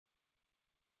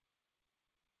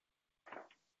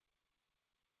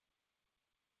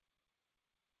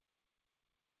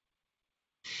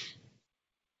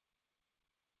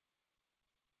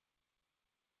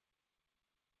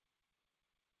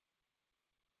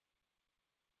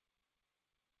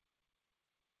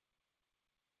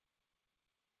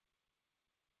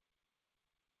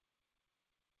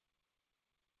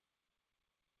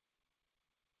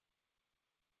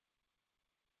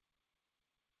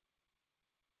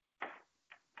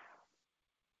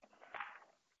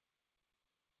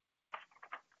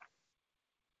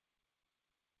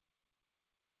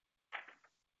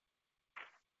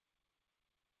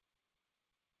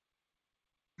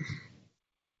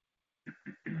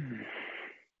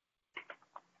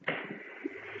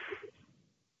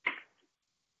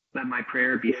Let my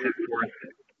prayer be set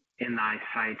forth in thy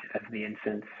sight as the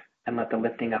incense, and let the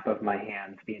lifting up of my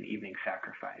hands be an evening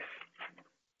sacrifice.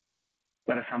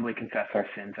 Let us humbly confess our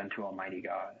sins unto Almighty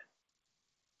God.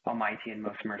 Almighty and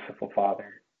most merciful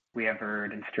Father, we have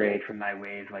erred and strayed from thy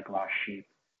ways like lost sheep.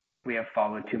 We have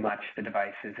followed too much the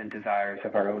devices and desires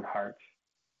of our own hearts.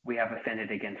 We have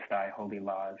offended against thy holy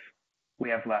laws.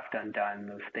 We have left undone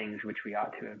those things which we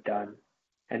ought to have done,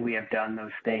 and we have done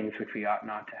those things which we ought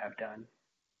not to have done.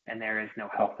 And there is no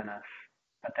help in us.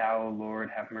 But thou, O Lord,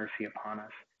 have mercy upon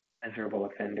us, miserable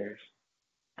offenders.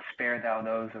 Spare thou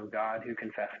those, O God, who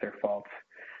confess their faults.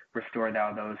 Restore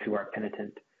thou those who are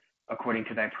penitent, according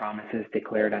to thy promises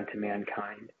declared unto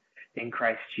mankind, in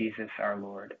Christ Jesus our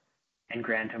Lord. And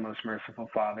grant, O most merciful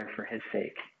Father, for his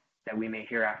sake, that we may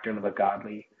hereafter live a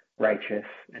godly, righteous,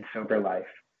 and sober life,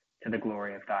 to the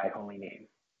glory of thy holy name.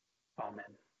 Amen.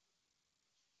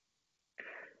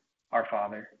 Our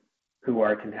Father, who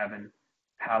art in heaven,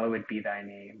 hallowed be thy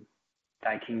name.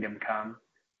 Thy kingdom come,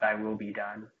 thy will be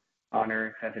done, on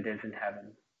earth as it is in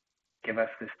heaven. Give us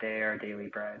this day our daily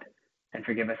bread, and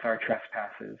forgive us our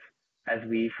trespasses, as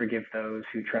we forgive those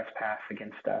who trespass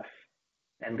against us.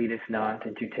 And lead us not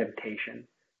into temptation,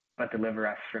 but deliver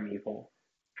us from evil.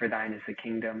 For thine is the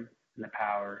kingdom, and the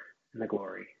power, and the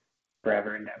glory,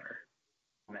 forever and ever.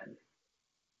 Amen.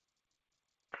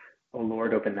 O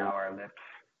Lord, open thou our lips.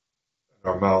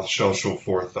 Our mouth shall show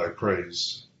forth thy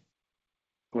praise.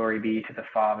 Glory be to the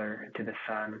Father, and to the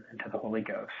Son, and to the Holy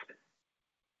Ghost.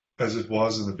 As it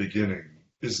was in the beginning,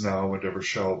 is now, and ever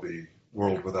shall be,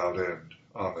 world without end.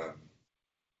 Amen.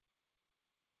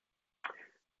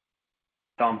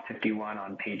 Psalm 51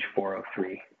 on page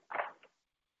 403.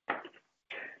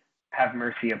 Have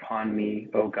mercy upon me,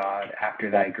 O God,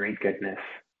 after thy great goodness.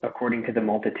 According to the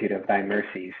multitude of thy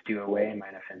mercies, do away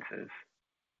mine offenses.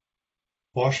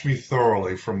 Wash me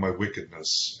thoroughly from my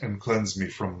wickedness, and cleanse me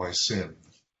from my sin.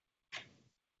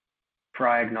 For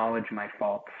I acknowledge my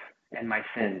faults, and my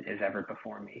sin is ever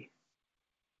before me.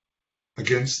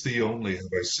 Against thee only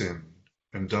have I sinned,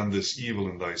 and done this evil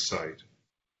in thy sight,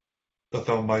 that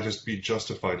thou mightest be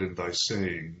justified in thy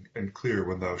saying, and clear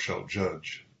when thou shalt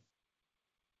judge.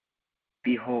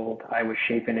 Behold, I was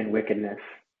shapen in wickedness,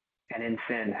 and in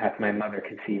sin hath my mother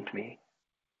conceived me.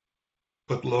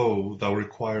 But lo, thou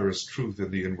requirest truth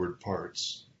in the inward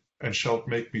parts, and shalt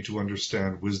make me to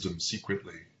understand wisdom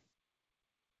secretly.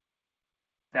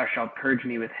 Thou shalt purge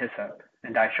me with hyssop,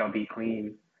 and I shall be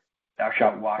clean. Thou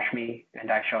shalt wash me, and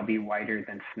I shall be whiter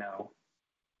than snow.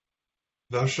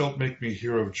 Thou shalt make me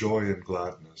hear of joy and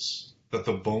gladness, that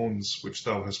the bones which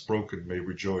thou hast broken may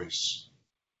rejoice.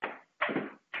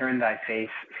 Turn thy face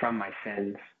from my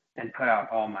sins, and put out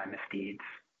all my misdeeds.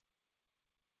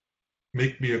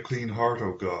 Make me a clean heart,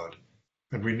 O God,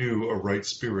 and renew a right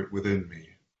spirit within me.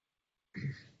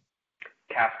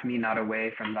 Cast me not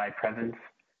away from thy presence,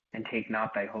 and take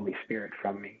not thy Holy Spirit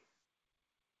from me.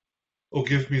 O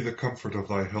give me the comfort of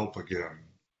thy help again,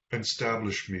 and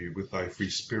stablish me with thy free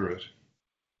spirit.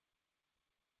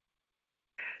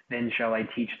 Then shall I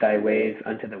teach thy ways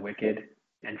unto the wicked,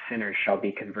 and sinners shall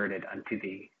be converted unto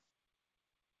thee.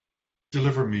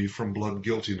 Deliver me from blood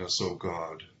guiltiness, O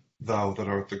God, thou that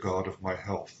art the God of my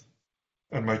health,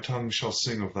 and my tongue shall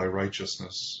sing of thy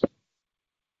righteousness.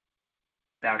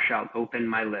 Thou shalt open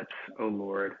my lips, O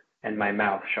Lord, and my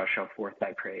mouth shall show forth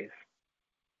thy praise.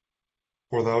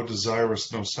 For thou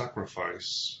desirest no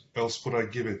sacrifice, else would I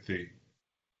give it thee,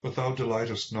 but thou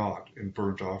delightest not in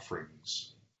burnt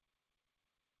offerings.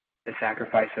 The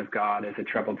sacrifice of God is a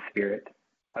troubled spirit,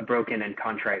 a broken and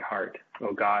contrite heart,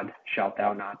 O God, shalt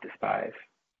thou not despise.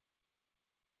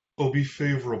 O be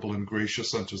favorable and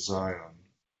gracious unto Zion,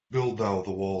 build thou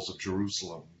the walls of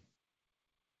Jerusalem.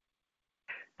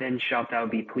 Then shalt thou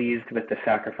be pleased with the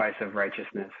sacrifice of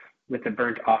righteousness, with the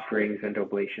burnt offerings and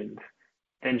oblations.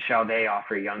 Then shall they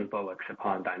offer young bullocks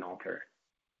upon thine altar.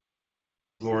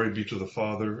 Glory be to the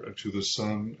Father, and to the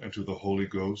Son, and to the Holy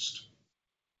Ghost.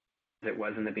 As it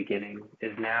was in the beginning,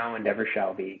 is now, and ever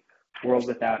shall be, world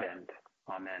without end.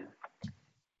 Amen.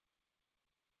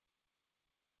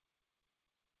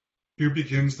 Here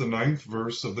begins the 9th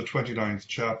verse of the 29th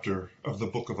chapter of the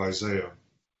book of Isaiah.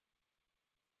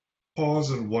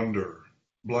 Pause and wonder,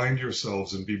 blind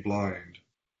yourselves and be blind.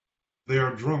 They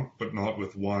are drunk, but not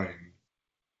with wine.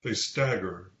 They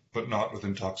stagger, but not with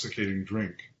intoxicating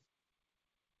drink.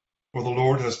 For the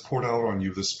Lord has poured out on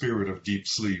you the spirit of deep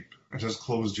sleep, and has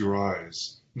closed your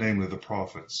eyes, namely the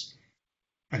prophets.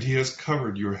 And he has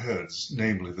covered your heads,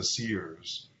 namely the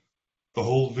seers. The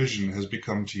whole vision has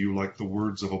become to you like the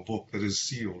words of a book that is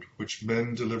sealed, which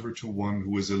men deliver to one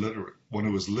who is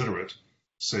literate,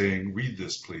 saying, "Read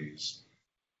this, please."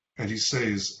 And he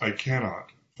says, I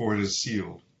cannot, for it is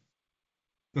sealed.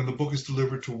 Then the book is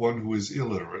delivered to one who is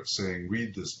illiterate, saying,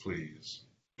 Read this, please.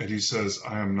 And he says,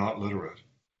 I am not literate.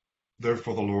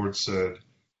 Therefore the Lord said,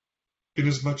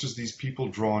 Inasmuch as these people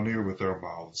draw near with their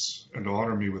mouths, and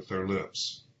honor me with their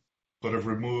lips, but have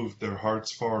removed their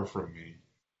hearts far from me,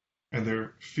 and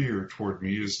their fear toward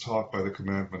me is taught by the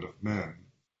commandment of men.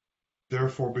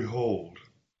 Therefore, behold,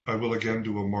 I will again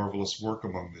do a marvelous work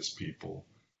among this people,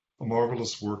 a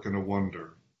marvelous work and a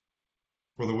wonder.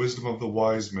 For the wisdom of the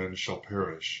wise men shall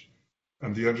perish,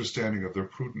 and the understanding of their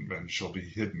prudent men shall be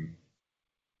hidden.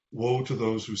 Woe to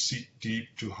those who seek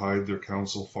deep to hide their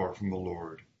counsel far from the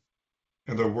Lord,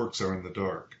 and their works are in the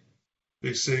dark.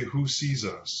 They say, Who sees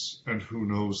us, and who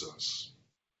knows us?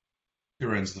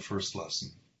 Here ends the first lesson.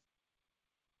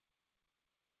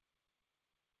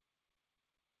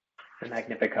 The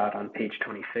Magnificat on page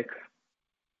 26.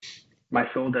 My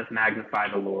soul doth magnify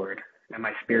the Lord, and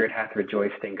my spirit hath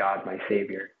rejoiced in God my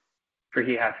Saviour. For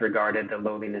he hath regarded the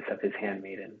lowliness of his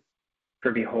handmaiden.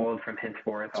 For behold, from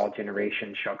henceforth all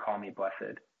generations shall call me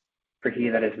blessed. For he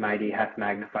that is mighty hath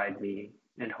magnified me,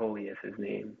 and holy is his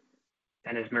name.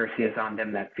 And his mercy is on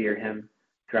them that fear him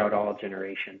throughout all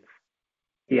generations.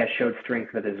 He hath showed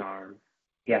strength with his arm.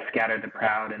 He hath scattered the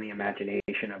proud in the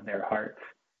imagination of their hearts.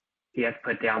 He hath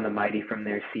put down the mighty from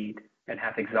their seat, and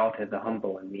hath exalted the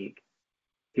humble and meek.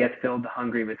 He hath filled the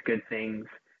hungry with good things,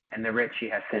 and the rich he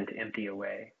hath sent empty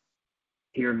away.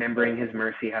 He, remembering his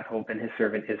mercy, hath holpen in his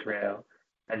servant Israel,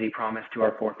 as he promised to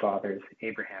our forefathers,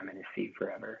 Abraham and his seed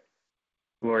forever.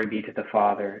 Glory be to the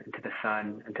Father, and to the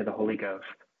Son, and to the Holy Ghost,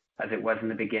 as it was in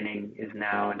the beginning, is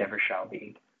now, and ever shall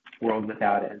be, world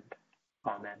without end.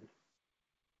 Amen.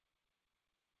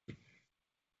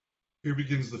 Here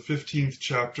begins the 15th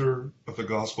chapter of the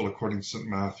Gospel according to St.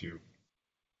 Matthew.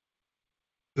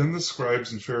 Then the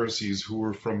scribes and Pharisees who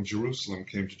were from Jerusalem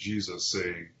came to Jesus,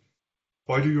 saying,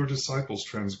 Why do your disciples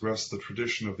transgress the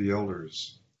tradition of the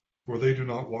elders? For they do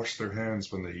not wash their hands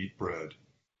when they eat bread.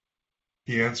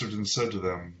 He answered and said to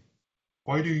them,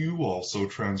 Why do you also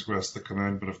transgress the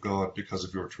commandment of God because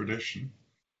of your tradition?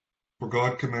 For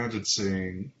God commanded,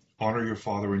 saying, Honor your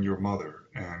father and your mother,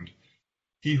 and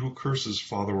he who curses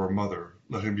father or mother,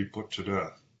 let him be put to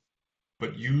death.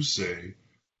 But you say,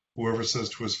 Whoever says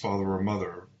to his father or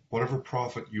mother, Whatever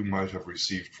profit you might have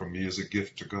received from me is a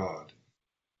gift to God,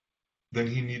 then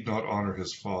he need not honor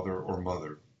his father or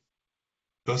mother.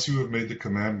 Thus you have made the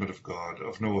commandment of God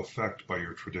of no effect by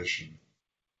your tradition.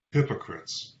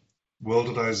 Hypocrites! Well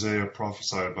did Isaiah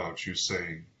prophesy about you,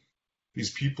 saying,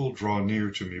 These people draw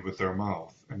near to me with their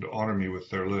mouth, and honor me with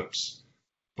their lips,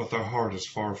 but their heart is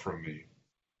far from me,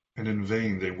 and in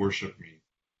vain they worship me,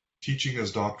 teaching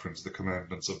as doctrines the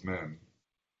commandments of men.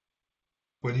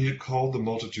 When he had called the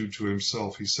multitude to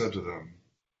himself, he said to them,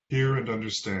 Hear and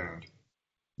understand.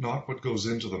 Not what goes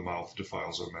into the mouth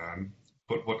defiles a man,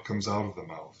 but what comes out of the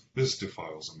mouth, this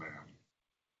defiles a man.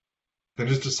 Then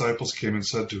his disciples came and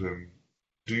said to him,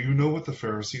 Do you know what the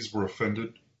Pharisees were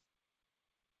offended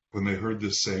when they heard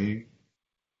this saying?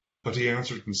 But he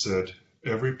answered and said,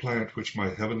 Every plant which my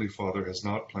heavenly Father has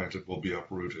not planted will be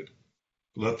uprooted.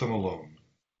 Let them alone.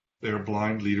 They are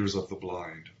blind leaders of the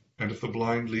blind, and if the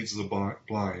blind leads the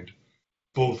blind,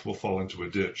 both will fall into a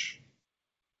ditch.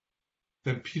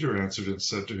 Then Peter answered and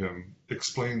said to him,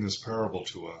 Explain this parable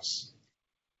to us.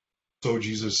 So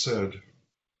Jesus said,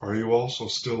 Are you also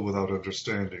still without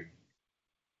understanding?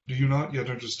 Do you not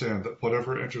yet understand that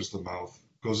whatever enters the mouth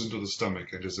goes into the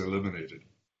stomach and is eliminated?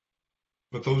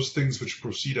 But those things which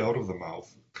proceed out of the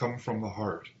mouth come from the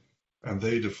heart, and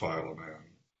they defile a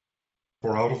man.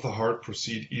 For out of the heart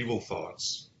proceed evil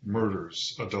thoughts,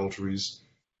 murders, adulteries,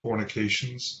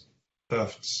 fornications,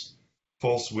 thefts,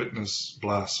 false witness,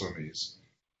 blasphemies.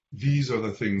 These are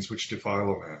the things which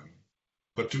defile a man.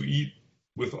 But to eat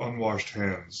with unwashed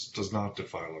hands does not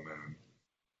defile a man.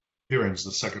 Here ends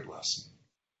the second lesson.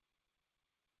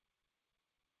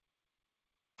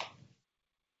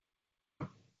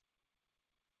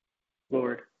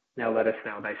 Lord, now lettest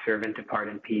thou thy servant depart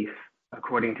in peace,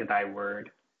 according to thy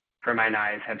word. For mine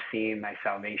eyes have seen thy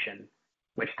salvation,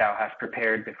 which thou hast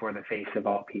prepared before the face of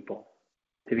all people,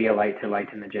 to be a light to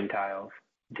lighten the Gentiles,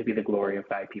 and to be the glory of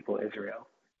thy people Israel.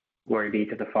 Glory be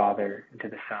to the Father, and to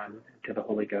the Son, and to the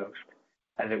Holy Ghost,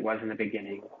 as it was in the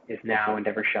beginning, is now, and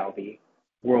ever shall be,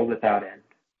 world without end.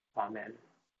 Amen.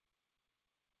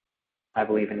 I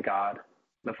believe in God,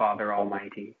 the Father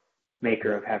Almighty,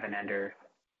 maker of heaven and earth,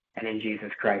 and in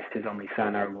Jesus Christ, his only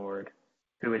Son, our Lord,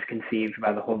 who was conceived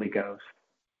by the Holy Ghost,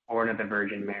 born of the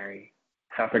Virgin Mary,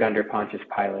 suffered under Pontius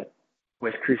Pilate,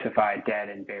 was crucified, dead,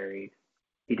 and buried.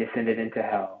 He descended into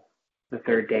hell. The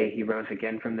third day he rose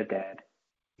again from the dead.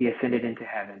 he ascended into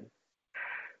heaven,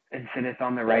 and sitteth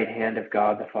on the right hand of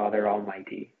God the Father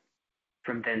Almighty.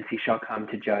 From thence he shall come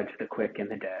to judge the quick and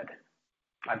the dead.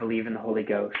 I believe in the Holy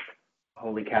Ghost, the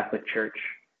Holy Catholic Church,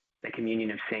 the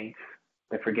communion of saints,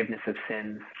 the forgiveness of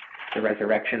sins, the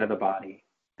resurrection of the body,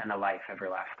 and the life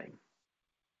everlasting.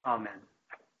 Amen.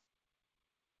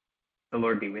 The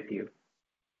Lord be with you.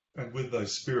 And with thy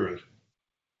spirit.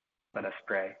 Let us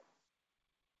pray.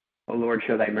 O Lord,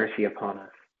 show thy mercy upon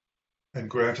us. And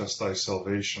grant us thy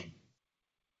salvation.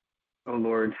 O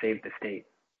Lord, save the state.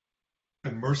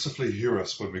 And mercifully hear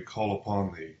us when we call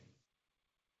upon thee.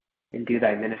 Endue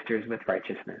thy ministers with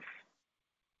righteousness.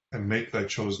 And make thy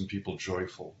chosen people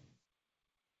joyful.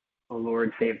 O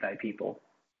Lord, save thy people.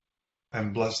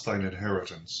 And bless thine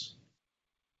inheritance.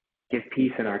 Give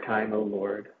peace in our time, O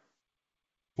Lord.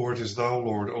 For it is thou,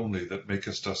 Lord, only that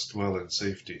makest us dwell in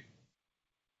safety.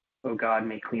 O God,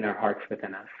 may clean our hearts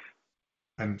within us.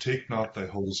 And take not thy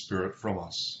Holy Spirit from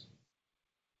us.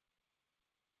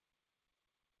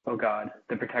 O God,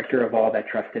 the protector of all that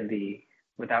trust in thee,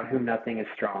 without whom nothing is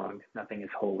strong, nothing is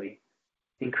holy,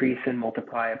 increase and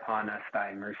multiply upon us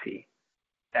thy mercy,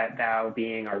 that thou,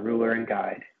 being our ruler and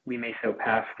guide, we may so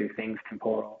pass through things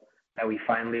temporal, that we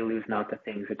finally lose not the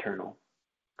things eternal.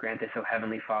 Grant this, O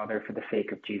Heavenly Father, for the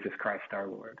sake of Jesus Christ our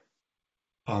Lord.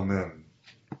 Amen.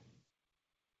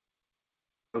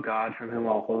 O God, from whom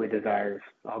all holy desires,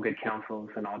 all good counsels,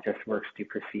 and all just works do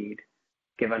proceed,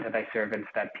 give unto thy servants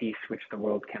that peace which the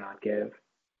world cannot give,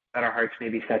 that our hearts may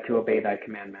be set to obey thy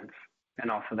commandments,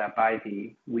 and also that by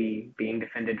thee we, being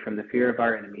defended from the fear of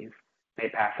our enemies, may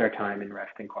pass our time in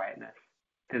rest and quietness,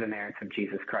 through the merits of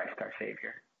Jesus Christ our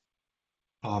Savior.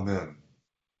 Amen.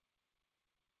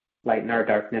 Lighten our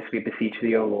darkness, we beseech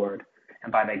thee, O Lord,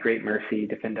 and by thy great mercy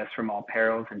defend us from all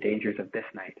perils and dangers of this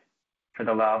night, for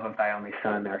the love of thy only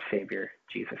Son, our Savior,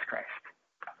 Jesus Christ.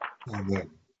 Amen.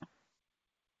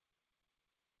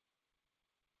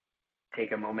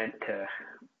 Take a moment to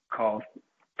call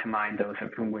to mind those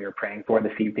of whom we are praying for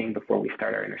this evening before we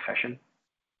start our intercession.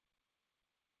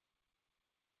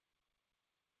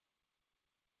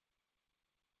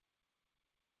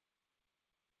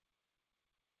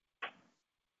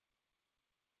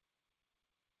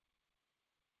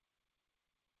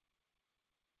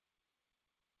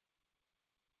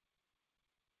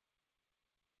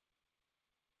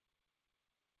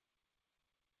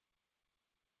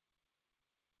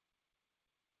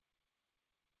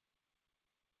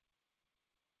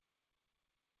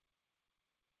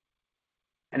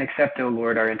 And accept, O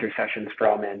Lord, our intercessions for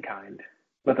all mankind.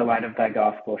 Let the light of thy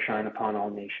gospel shine upon all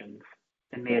nations,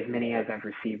 and may as many as have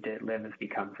received it live as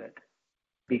becomes it.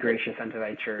 Be gracious unto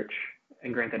thy church,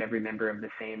 and grant that every member of the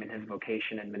same in his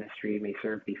vocation and ministry may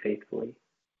serve thee faithfully.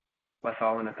 Bless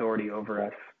all in authority over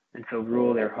us, and so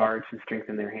rule their hearts and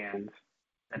strengthen their hands,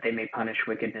 that they may punish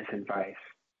wickedness and vice,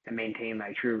 and maintain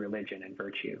thy true religion and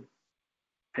virtue.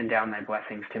 Send down thy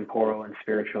blessings, temporal and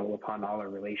spiritual, upon all our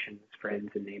relations, friends,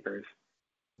 and neighbors.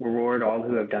 Reward all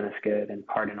who have done us good, and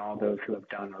pardon all those who have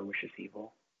done or wish us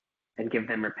evil, and give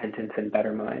them repentance and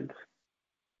better minds.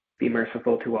 Be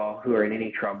merciful to all who are in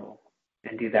any trouble,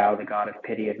 and do thou, the God of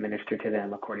pity, administer to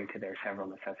them according to their several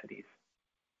necessities.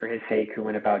 For his sake, who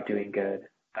went about doing good,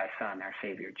 thy Son, our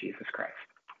Savior, Jesus Christ.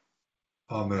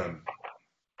 Amen.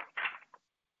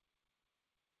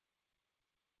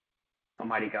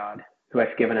 Almighty God, who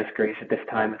hast given us grace at this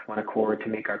time with one accord to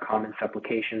make our common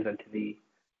supplications unto thee,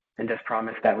 and dost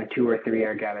promise that when 2 or 3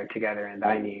 are gathered together in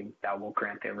thy name, thou wilt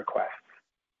grant their requests.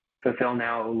 Fulfill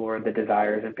now, O Lord, the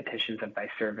desires and petitions of thy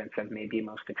servants as may be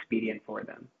most expedient for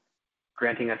them,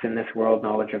 granting us in this world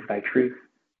knowledge of thy truth,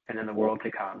 and in the world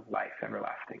to come life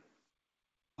everlasting.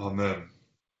 Amen.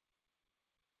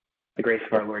 The grace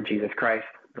of our Lord Jesus Christ,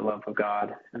 the love of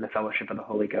God, and the fellowship of the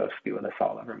Holy Ghost be with us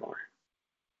all evermore.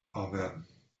 Amen.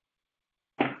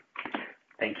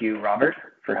 Thank you, Robert,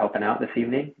 for helping out this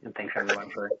evening, and thanks everyone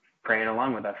for praying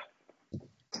along with us.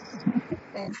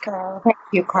 Thanks, Carl. Thank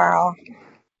you, Carl.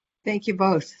 Thank you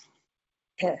both.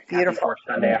 Yeah, Happy beautiful. fourth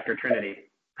Sunday after Trinity.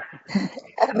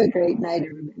 Have a great night,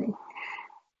 everybody.